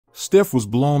Steph was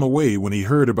blown away when he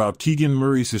heard about Keegan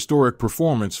Murray's historic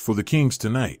performance for the Kings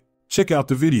tonight. Check out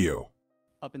the video.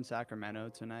 Up in Sacramento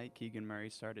tonight, Keegan Murray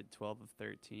started 12 of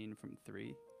 13 from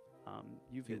 3.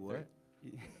 You've hit what?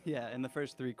 Yeah, in the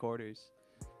first 3 quarters.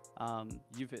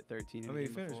 You've hit 13 in the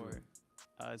game before.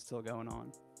 It's still going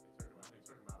on.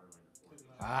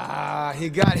 He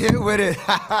got hit with it.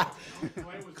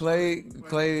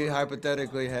 Clay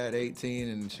hypothetically had 18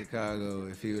 in Chicago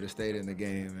if he would have stayed in the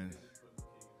game. And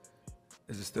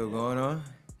is it still going on?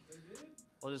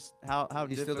 Well, just how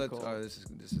He's difficult. still at,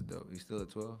 this is dope. He's still at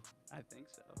 12? I think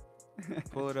so.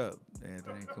 Pull it up,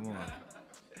 Anthony. Come on.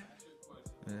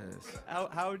 Yes.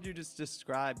 How would you just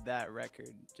describe that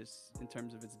record, just in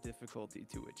terms of its difficulty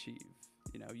to achieve?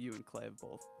 You know, you and Clay have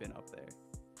both been up there.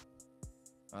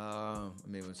 I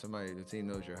mean, when the team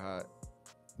knows you're hot,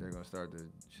 they're gonna start to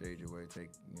shade your way, take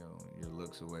your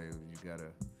looks away. You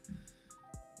gotta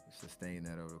sustain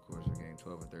that over the course of the game.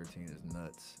 12 or 13 is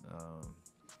nuts.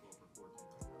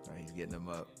 He's getting them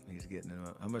up. He's getting them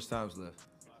up. How much time's left?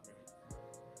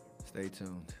 Stay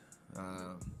tuned.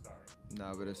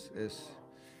 No, but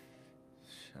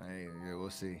we'll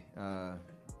see.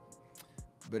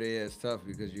 But yeah, it's tough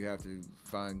because you have to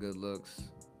find good looks.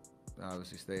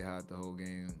 Obviously, stay hot the whole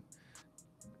game.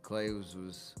 Clay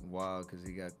was wild because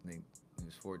he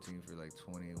was 14 for like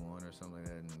 21 or something like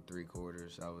that in 3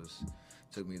 quarters.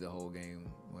 Took me the whole game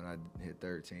when I hit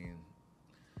 13.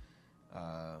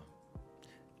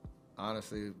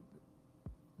 Honestly,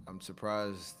 I'm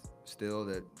surprised still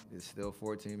that it's still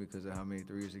 14 because of how many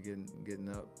threes are getting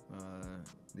up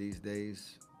these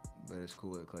days. But it's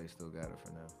cool that Clay still got it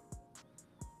for now.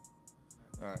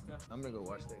 All right, I'm gonna go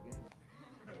watch that game.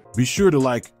 Be sure to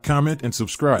like, comment, and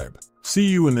subscribe. See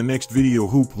you in the next video,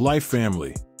 Hoop Life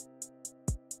family.